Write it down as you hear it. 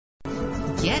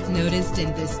Get noticed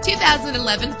in this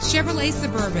 2011 Chevrolet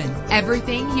Suburban.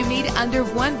 Everything you need under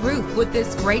one roof with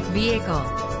this great vehicle.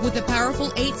 With a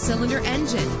powerful 8-cylinder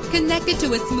engine connected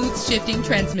to a smooth shifting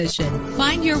transmission.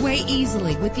 Find your way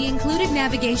easily with the included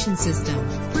navigation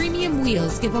system. Premium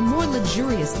wheels give a more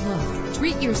luxurious look.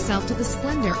 Treat yourself to the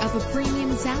splendor of a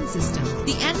premium sound system.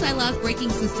 The anti-lock braking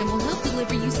system will help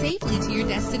deliver you safely to your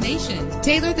destination.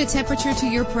 Tailor the temperature to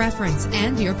your preference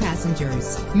and your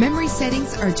passengers. Memory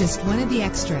settings are just one of the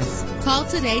extras. Call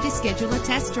today to schedule a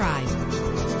test drive.